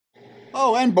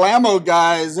Oh, and blammo,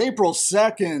 guys, April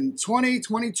 2nd,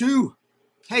 2022.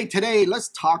 Hey, today let's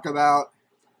talk about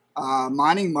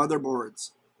mining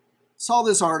motherboards. Saw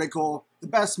this article, the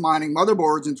best mining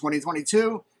motherboards in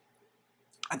 2022.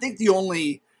 I think the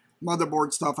only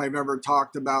motherboard stuff I've ever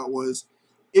talked about was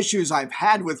issues I've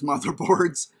had with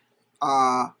motherboards,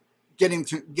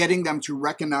 getting them to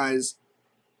recognize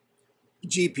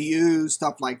GPUs,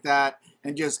 stuff like that,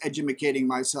 and just educating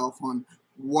myself on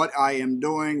what I am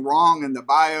doing wrong in the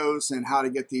BIOS and how to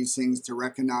get these things to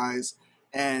recognize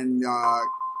and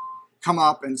come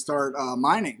up and start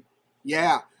mining.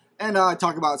 Yeah, and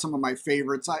talk about some of my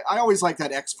favorites. I always like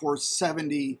that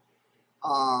X470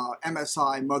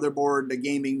 MSI motherboard, the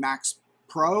Gaming Max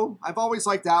Pro. I've always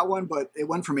liked that one, but it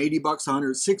went from 80 bucks to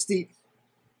 160,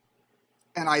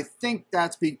 and I think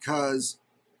that's because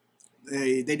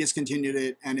they discontinued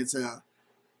it, and it's a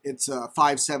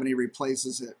 570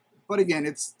 replaces it. But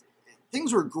again,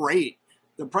 things were great.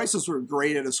 The prices were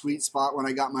great at a sweet spot when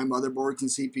I got my motherboards and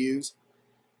CPUs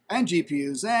and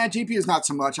GPUs. GPUs not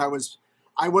so much. I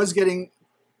was getting,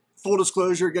 full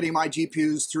disclosure, getting my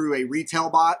GPUs through a retail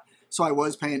bot, so I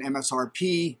was paying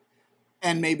MSRP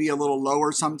and maybe a little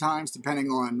lower sometimes, depending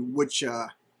on which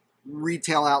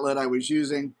retail outlet I was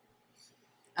using.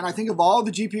 And I think of all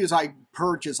the GPUs I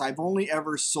purchased, I've only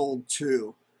ever sold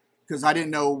two, because I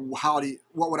didn't know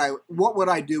what would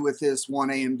I do with this one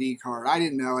AMD card. I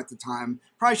didn't know at the time.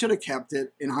 Probably should have kept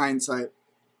it in hindsight.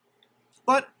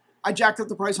 But I jacked up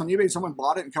the price on eBay. Someone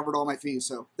bought it and covered all my fees.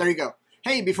 So there you go.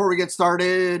 Hey, before we get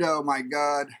started, oh my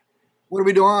God, what are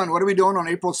we doing? What are we doing on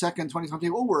April 2nd, 2020?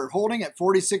 Oh, we're holding at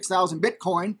 46,000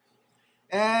 Bitcoin.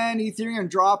 And Ethereum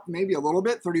dropped maybe a little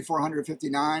bit,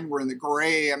 3,459. We're in the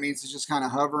gray. That means it's just kind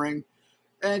of hovering.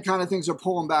 And kind of things are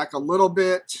pulling back a little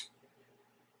bit.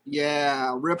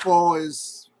 Yeah, Ripple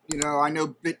is, I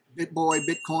know BitBoy,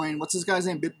 Bitcoin. What's this guy's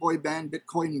name? BitBoy Ben,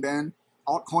 Bitcoin Ben,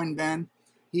 Altcoin Ben.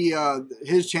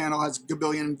 His channel has a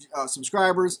billion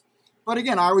subscribers. But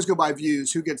again, I always go by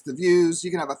views. Who gets the views? You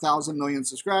can have 1,000 million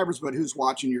subscribers, but who's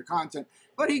watching your content?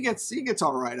 But he gets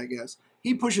all right, I guess.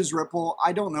 He pushes Ripple.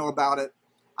 I don't know about it.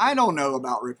 I don't know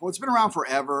about Ripple. It's been around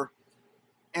forever,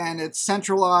 and it's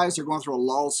centralized. They're going through a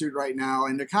lawsuit right now,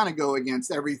 and they kind of go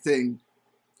against everything.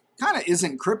 Kind of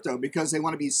isn't crypto because they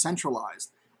want to be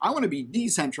centralized. I want to be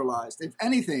decentralized. If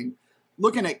anything,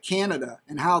 looking at Canada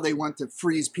and how they want to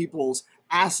freeze people's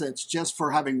assets just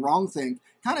for having wrongthink,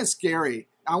 kind of scary.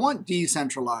 I want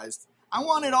decentralized. I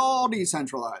want it all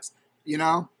decentralized.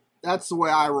 That's the way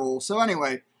I roll. So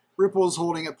anyway, Ripple's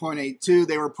holding at 0.82.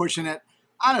 They were pushing it.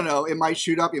 I don't know. It might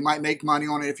shoot up. You might make money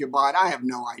on it if you buy it. I have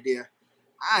no idea.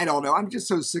 I don't know. I'm just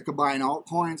so sick of buying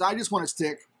altcoins. I just want to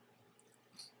stick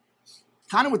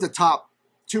kind of with the top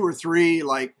 2 or 3,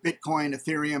 like Bitcoin,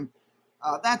 Ethereum.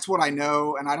 That's what I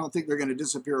know, and I don't think they're going to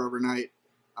disappear overnight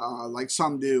like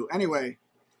some do. Anyway,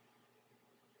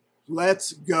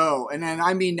 let's go. And then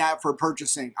I mean that for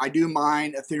purchasing. I do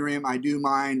mine Ethereum. I do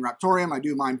mine Raptorium. I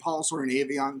do mine Pulsar and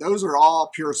Avion. Those are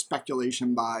all pure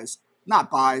speculation buys.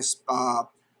 Not buys,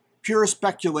 pure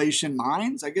speculation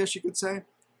mines, I guess you could say.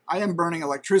 I am burning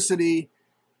electricity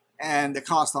and the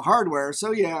cost of hardware,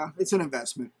 so yeah, it's an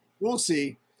investment. We'll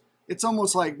see. It's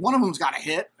almost like one of them's got to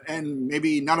hit, and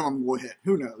maybe none of them will hit.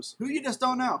 Who knows? You just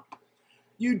don't know.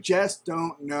 You just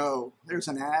don't know. There's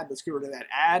an ad. Let's get rid of that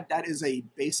ad. That is a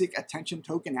basic attention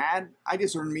token ad. I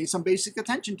just earned me some basic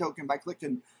attention token by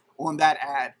clicking on that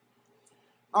ad.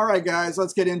 All right, guys,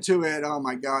 let's get into it. Oh,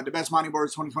 my God. The best mining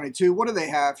boards 2022. What do they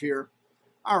have here?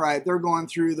 All right, they're going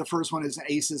through. The first one is an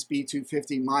Asus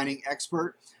B250 Mining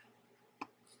Expert.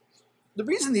 The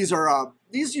reason these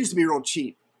used to be real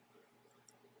cheap.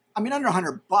 I mean, under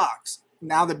 100 bucks.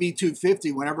 Now the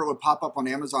B250, whenever it would pop up on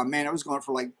Amazon, man, it was going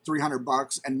for like 300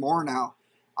 bucks and more now.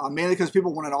 Mainly because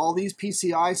people wanted all these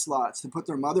PCI slots to put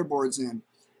their motherboards in.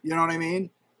 You know what I mean?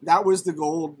 That was the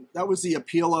gold. That was the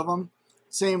appeal of them.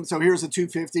 Same. So here's a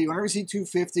 250. Whenever you see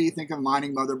 250, think of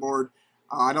mining motherboard.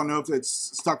 I don't know if it's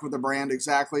stuck with the brand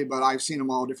exactly, but I've seen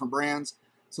them all different brands.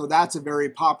 So that's a very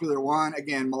popular one.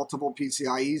 Again, multiple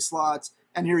PCIe slots.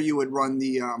 And here you would run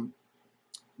the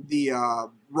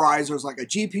risers, like a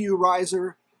GPU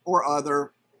riser or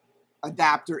other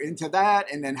adapter into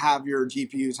that, and then have your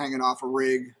GPUs hanging off a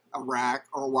rig, a rack,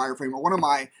 or a wireframe. Or one of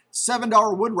my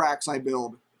 $7 wood racks I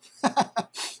build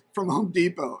from Home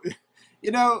Depot.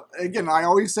 Again, I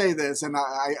always say this, and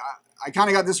I kind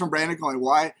of got this from Brandon going,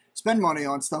 why spend money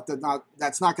on stuff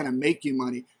that's not going to make you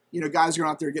money? Guys are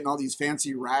out there getting all these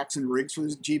fancy racks and rigs for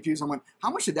these GPUs. I'm like, how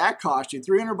much did that cost you?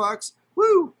 300 bucks?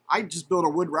 Woo! I just built a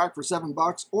wood rack for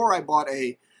 $7, or I bought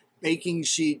a baking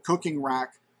sheet cooking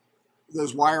rack,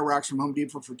 those wire racks from Home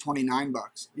Depot for 29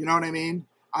 bucks. You know what I mean?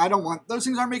 I don't want, those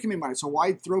things aren't making me money. So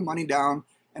why throw money down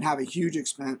and have a huge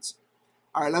expense?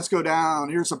 All right, let's go down.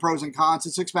 Here's the pros and cons.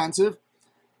 It's expensive.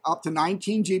 Up to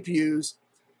 19 GPUs,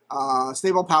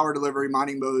 stable power delivery,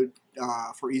 mining mode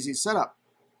for easy setup.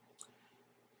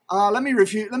 Let me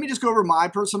just go over my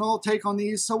personal take on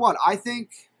these. So what? I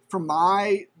think from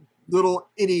my little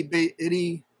itty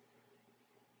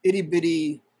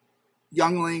bitty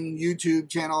youngling YouTube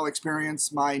channel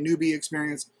experience, my newbie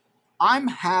experience, I'm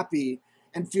happy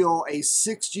and feel a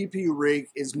 6 GPU rig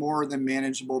is more than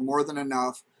manageable, more than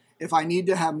enough. If I need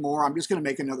to have more, I'm just going to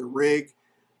make another rig.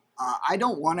 I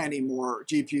don't want any more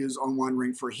GPUs on one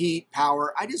ring for heat,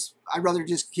 power. I'd rather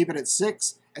just keep it at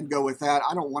 6 and go with that.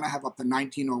 I don't want to have up to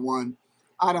 19 on one.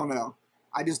 I don't know.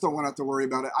 I just don't want to have to worry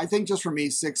about it. I think just for me,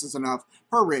 6 is enough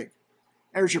per rig.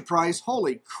 There's your price.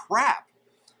 Holy crap.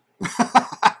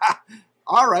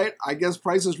 All right, I guess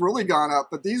price has really gone up,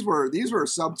 but these were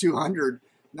sub 200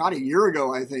 not a year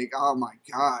ago, I think. Oh my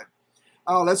God.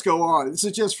 Oh, let's go on. This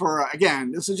is just for,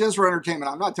 again, this is just for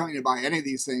entertainment. I'm not telling you to buy any of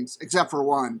these things, except for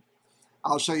one.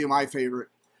 I'll show you my favorite.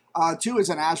 2 is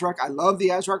an ASRock. I love the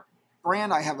ASRock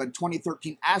brand. I have a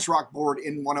 2013 ASRock board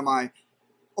in one of my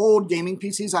old gaming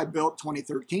PCs I built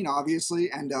 2013, obviously.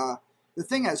 And the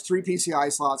thing has 3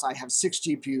 PCI slots. I have 6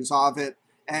 GPUs of it.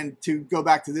 And to go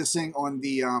back to this thing on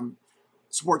the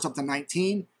supports up to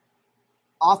 19.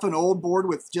 Off an old board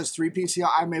with just 3 PCI,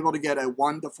 I'm able to get a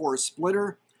 1-to-4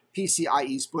 splitter,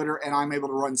 PCIe splitter, and I'm able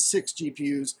to run 6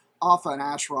 GPUs off an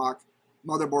ASRock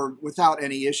motherboard without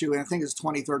any issue, and I think it's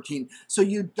 2013. So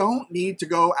you don't need to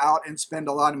go out and spend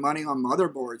a lot of money on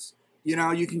motherboards. You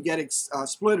know, you can get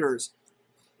splitters.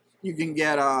 You can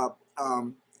get a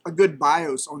good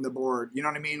BIOS on the board. You know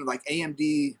what I mean? Like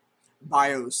AMD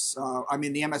BIOS, the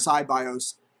MSI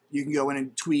BIOS. You can go in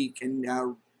and tweak and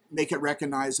make it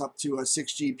recognize up to a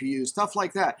 6 GPUs, stuff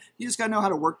like that. You just got to know how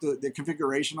to work the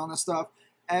configuration on this stuff.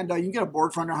 And you can get a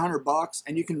board for under $100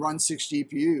 and you can run 6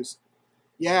 GPUs.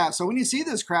 Yeah, so when you see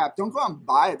this crap, don't go out and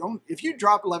buy it. If you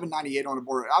drop $11.98 on a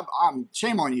board, I'm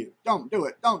shame on you. Don't do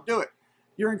it. Don't do it.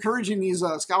 You're encouraging these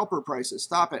scalper prices.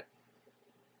 Stop it.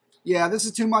 Yeah, this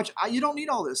is too much. You don't need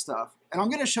all this stuff. And I'm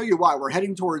going to show you why. We're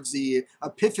heading towards the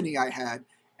epiphany I had.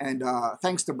 And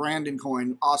thanks to Brandon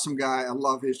Coin, awesome guy. I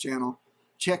love his channel.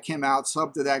 Check him out.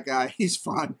 Sub to that guy. He's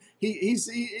fun. He's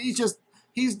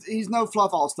no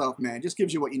fluff all stuff, man. Just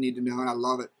gives you what you need to know, and I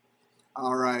love it.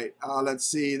 All right, let's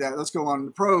see that. Let's go on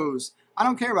to pros. I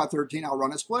don't care about 13. I'll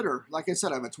run a splitter. Like I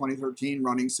said, I have a 2013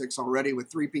 running 6 already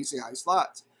with 3 PCI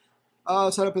slots.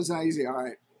 Setup isn't easy. All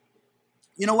right.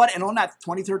 You know what? And on that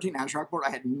 2013 ASRock board,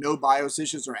 I had no BIOS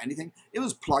issues or anything. It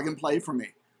was plug and play for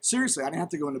me. Seriously, I didn't have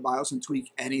to go into BIOS and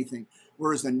tweak anything.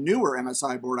 Whereas the newer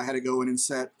MSI board, I had to go in and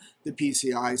set the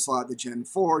PCI slot, the Gen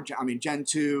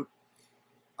 2.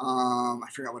 I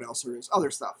forgot what else there is.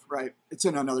 Other stuff, right? It's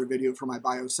in another video for my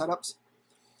BIOS setups.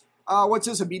 What's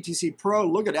this? A BTC Pro?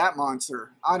 Look at that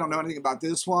monster. I don't know anything about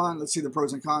this one. Let's see the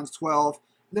pros and cons. 12.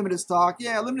 Limited stock.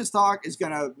 Yeah, limited stock is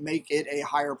going to make it a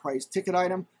higher price ticket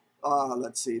item.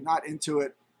 Let's see. Not into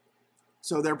it.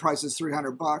 So their price is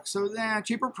 $300. So,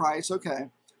 cheaper price. Okay.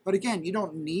 But again, you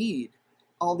don't need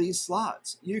all these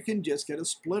slots. You can just get a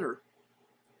splitter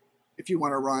if you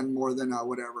want to run more than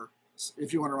whatever.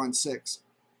 If you want to run 6.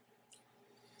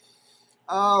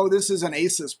 Oh, this is an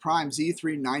Asus Prime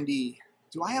Z390.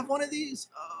 Do I have one of these?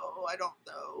 Oh, I don't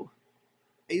know.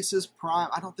 Asus Prime.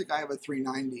 I don't think I have a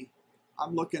 390.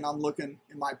 I'm looking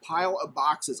in my pile of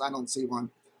boxes. I don't see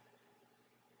one.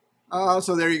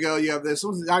 So there you go. You have this.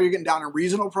 Now you're getting down in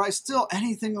reasonable price. Still,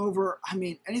 anything over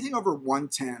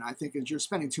 110, I think is you're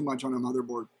spending too much on a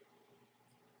motherboard.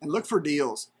 And look for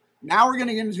deals. Now we're going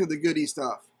to get into the goodie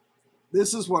stuff.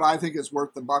 This is what I think is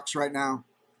worth the bucks right now.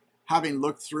 Having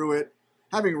looked through it,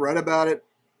 having read about it,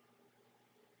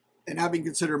 and having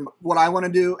considered what I want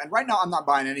to do. And right now I'm not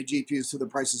buying any GPUs, so the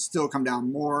prices still come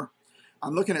down more.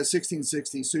 I'm looking at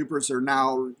 1660 Supers are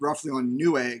now roughly on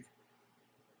Newegg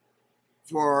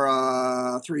for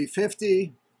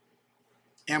 $350.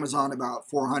 Amazon about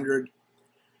 $400.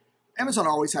 Amazon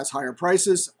always has higher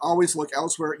prices. Always look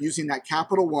elsewhere using that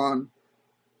Capital One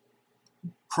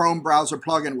Chrome browser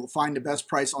plugin will find the best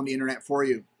price on the internet for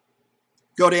you.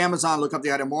 Go to Amazon, look up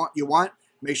the item you want.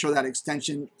 Make sure that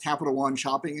extension, Capital One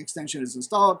shopping extension, is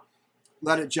installed.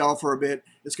 Let it gel for a bit.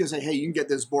 It's going to say, hey, you can get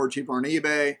this board cheaper on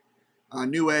eBay,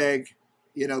 Newegg,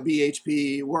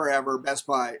 BHP, wherever, Best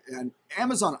Buy. And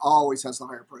Amazon always has the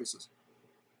higher prices,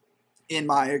 in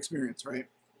my experience, right?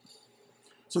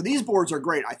 So these boards are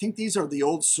great. I think these are the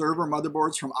old server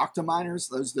motherboards from Octaminers,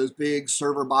 those big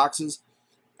server boxes,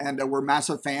 and where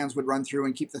massive fans would run through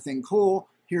and keep the thing cool.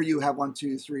 Here you have 1,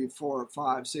 2, 3, 4,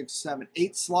 5, 6, 7,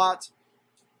 8 slots.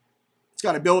 It's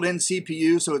got a built-in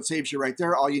CPU, so it saves you right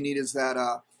there. All you need is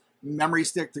that memory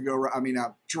stick to go,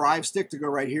 drive stick to go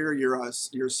right here, your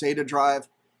SATA drive.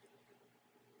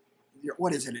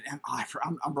 What is it?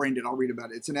 I'm brain dead. I'll read about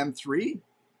it. It's an M3.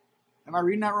 Am I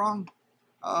reading that wrong?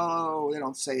 Oh, they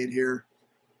don't say it here.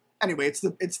 Anyway, it's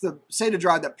the SATA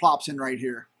drive that plops in right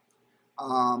here.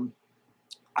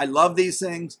 I love these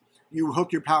things. You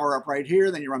hook your power up right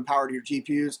here, then you run power to your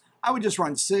GPUs. I would just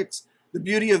run 6. The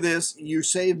beauty of this, you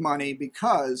save money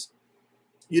because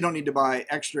you don't need to buy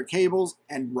extra cables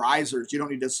and risers. You don't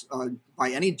need to buy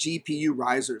any GPU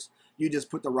risers. You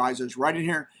just put the risers right in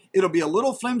here. It'll be a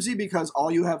little flimsy because all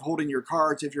you have holding your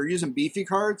cards, if you're using beefy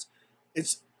cards,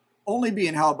 it's only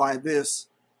being held by this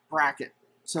bracket.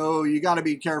 So you got to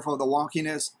be careful of the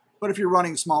wonkiness. But if you're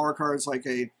running smaller cards like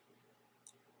a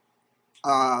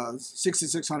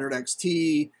 6600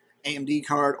 XT AMD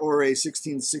card or a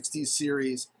 1660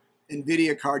 series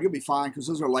NVIDIA card, you'll be fine because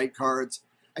those are light cards.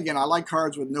 Again, I like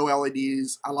cards with no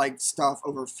LEDs. I like stuff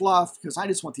over fluff because I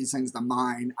just want these things to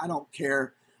mine. I don't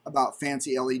care about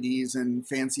fancy LEDs and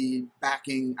fancy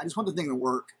backing. I just want the thing to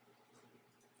work.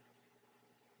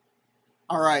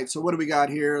 All right, so what do we got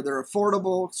here? They're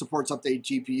affordable, supports up to 8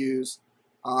 GPUs,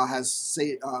 has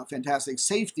fantastic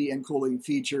safety and cooling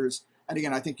features. And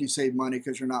again, I think you save money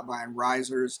because you're not buying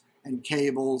risers and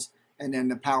cables. And then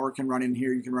the power can run in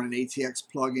here. You can run an ATX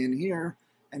plug in here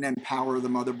and then power the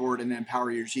motherboard and then power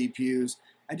your GPUs.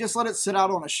 And just let it sit out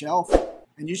on a shelf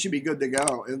and you should be good to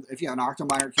go. If you have an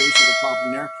Octomeyer case, you can pop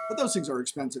in there. But those things are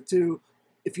expensive too.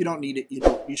 If you don't need it,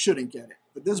 you shouldn't get it.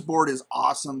 But this board is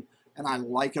awesome and I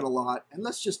like it a lot. And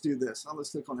let's just do this. Let's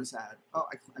click on this ad. Oh,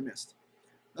 I missed.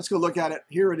 Let's go look at it.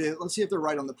 Here it is. Let's see if they're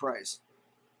right on the price.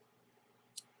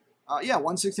 Yeah,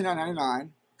 $169.99,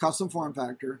 custom form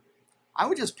factor. I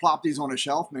would just plop these on a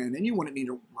shelf, man. Then you wouldn't need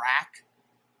a rack,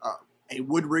 a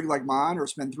wood rig like mine, or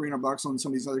spend $300 on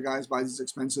some of these other guys buy these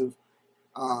expensive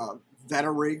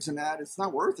Veta rigs and that. It's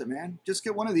not worth it, man. Just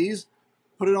get one of these,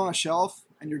 put it on a shelf,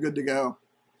 and you're good to go.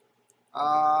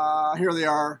 Here they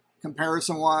are,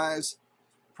 comparison-wise,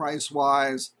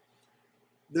 price-wise.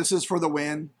 This is for the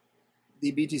win.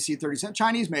 The BTC 30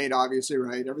 Chinese made, obviously,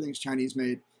 right? Everything's Chinese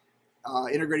made.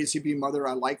 Integrated CPU mother,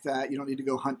 I like that. You don't need to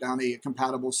go hunt down a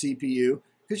compatible CPU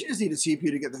because you just need a CPU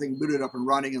to get the thing booted up and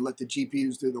running and let the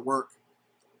GPUs do the work.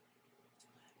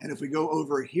 And if we go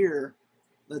over here,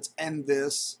 let's end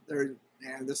this.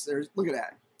 Look at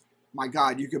that. My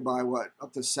God, you could buy what?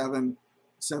 Up to seven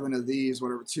of these,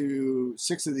 whatever,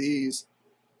 6 of these.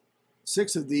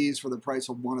 6 of these for the price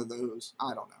of one of those.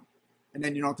 I don't know. And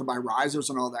then you don't have to buy risers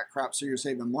and all that crap, so you're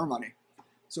saving more money.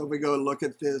 So if we go look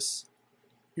at this,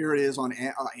 here it is on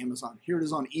Amazon. Here it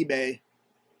is on eBay.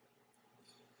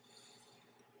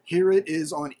 Here it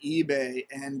is on eBay,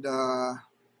 and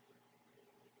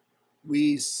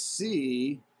we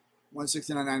see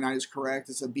 $169.99 is correct.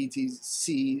 It's a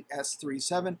BTC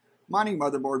S37 mining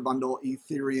motherboard bundle.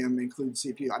 Ethereum includes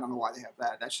CPU. I don't know why they have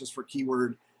that. That's just for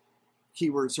keyword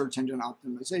search engine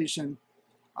optimization.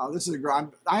 This is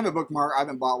I have a bookmark. I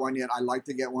haven't bought one yet. I'd like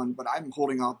to get one, but I'm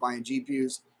holding off buying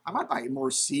GPUs. I might buy more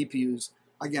CPUs.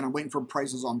 Again, I'm waiting for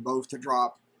prices on both to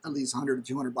drop at least $100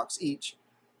 to $200 each,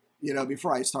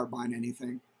 before I start buying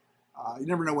anything. You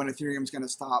never know when Ethereum's going to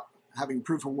stop having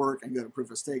proof of work and go to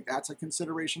proof of stake. That's a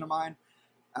consideration of mine.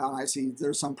 I see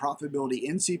there's some profitability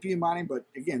in CPU mining, but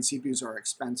again, CPUs are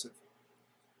expensive.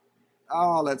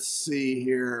 Oh, let's see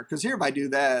here. Because here, if I do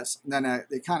this, then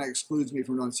it kind of excludes me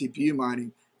from doing CPU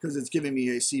mining because it's giving me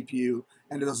a CPU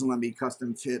and it doesn't let me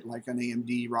custom fit like an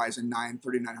AMD Ryzen 9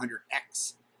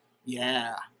 3900X.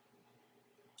 Yeah.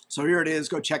 So here it is.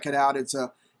 Go check it out. It's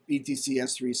a BTC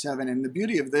S37. And the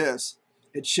beauty of this,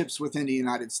 it ships within the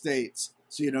United States.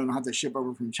 So you don't have to ship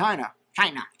over from China.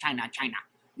 China.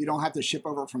 You don't have to ship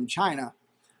over from China.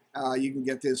 You can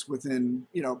get this within,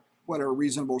 what a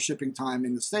reasonable shipping time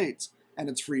in the States. And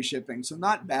it's free shipping. So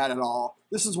not bad at all.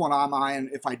 This is one I'm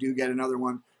eyeing if I do get another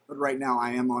one. But right now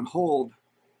I am on hold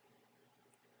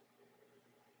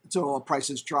until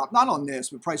prices drop. Not on this,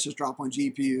 but prices drop on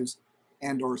GPUs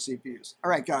and or CPUs. All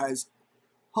right, guys.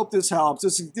 Hope this helps.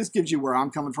 This gives you where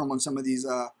I'm coming from on some of these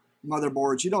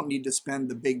motherboards. You don't need to spend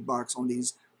the big bucks on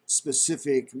these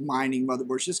specific mining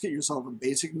motherboards. Just get yourself a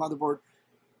basic motherboard.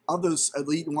 Of those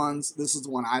elite ones, this is the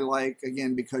one I like,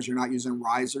 again, because you're not using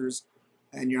risers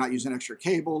and you're not using extra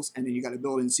cables, and then you got a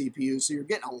built-in CPU. So you're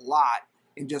getting a lot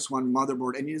in just one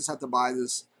motherboard, and you just have to buy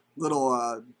this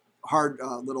little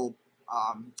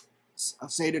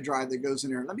SATA drive that goes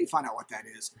in there. Let me find out what that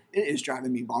is. It is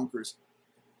driving me bonkers.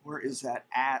 Where is that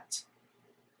at?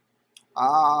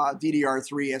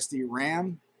 DDR3 SD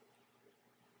RAM.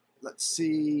 let's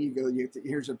see,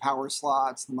 here's your power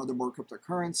slots, the motherboard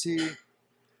cryptocurrency,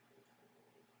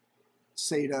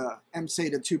 SATA,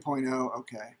 mSATA 2.0,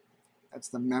 okay. That's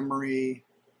the memory.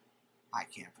 I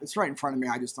can't, it's right in front of me,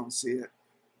 I just don't see it.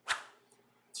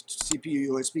 CPU,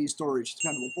 USB, storage,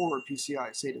 expandable board,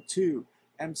 PCI, SATA 2,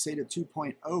 mSATA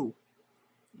 2.0.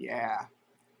 Yeah.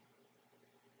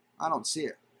 I don't see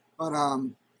it. But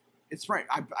it's right.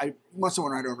 I must have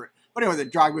went right over it. But anyway, the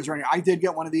drive was running. I did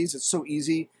get one of these. It's so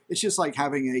easy. It's just like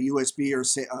having a USB or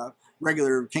say a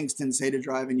regular Kingston SATA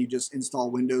drive, and you just install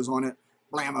Windows on it.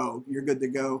 Blammo, you're good to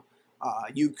go.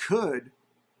 You could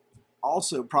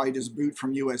also probably just boot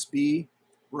from USB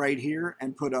right here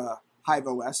and put a Hive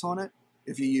OS on it.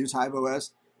 If you use Hive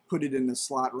OS, put it in the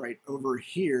slot right over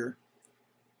here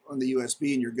on the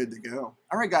USB, and you're good to go.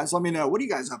 All right, guys, let me know. What are you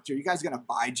guys up to? Are you guys going to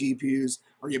buy GPUs?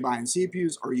 Are you buying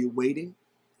CPUs? Are you waiting?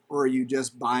 Or are you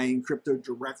just buying crypto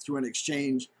direct through an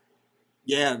exchange?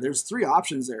 Yeah, there's 3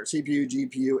 options there, CPU,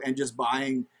 GPU, and just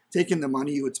buying, taking the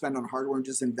money you would spend on hardware and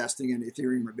just investing in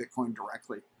Ethereum or Bitcoin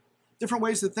directly. Different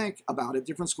ways to think about it,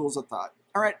 different schools of thought.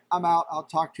 All right, I'm out. I'll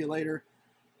talk to you later.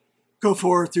 Go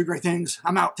forth, do great things.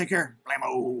 I'm out. Take care.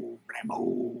 Blammo,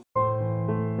 blammo.